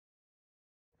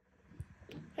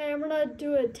Hey, I'm gonna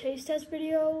do a taste test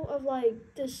video of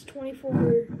like this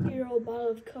 24-year-old bottle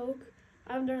of Coke.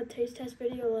 I haven't done a taste test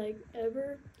video like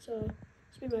ever, so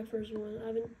this will be my first one. I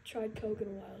haven't tried Coke in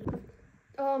a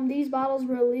while. These bottles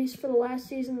were released for the last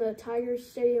season the Tigers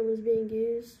Stadium was being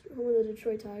used, home of the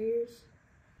Detroit Tigers.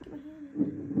 Get my hand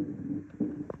in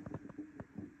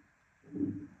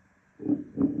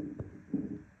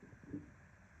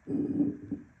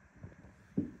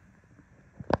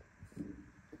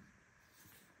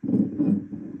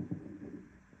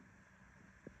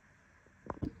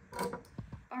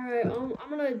Alright, I'm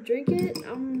gonna drink it.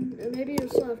 Maybe it'll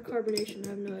still have carbonation. I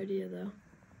have no idea though.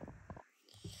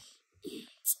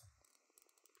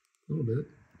 A little bit.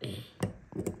 I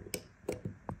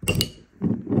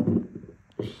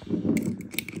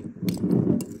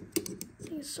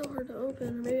think it's so hard to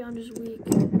open, or maybe I'm just weak.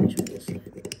 Let me try this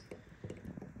side.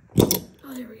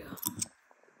 Oh, there we go.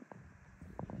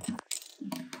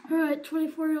 Alright,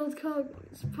 24-year-old Coke.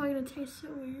 It's probably gonna taste so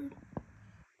weird.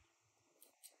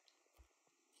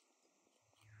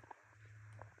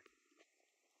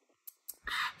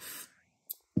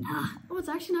 Oh, it's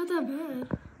actually not that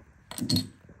bad.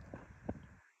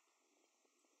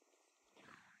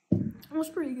 It was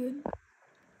pretty good.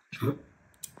 I'm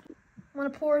gonna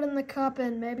pour it in the cup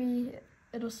and maybe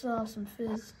it'll still have some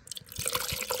fizz.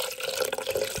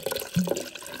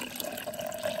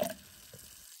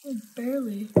 Oh,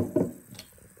 barely.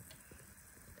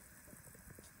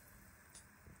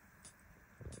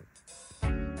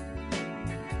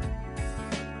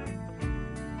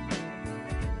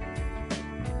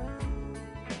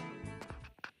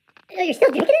 You're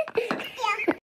still drinking it?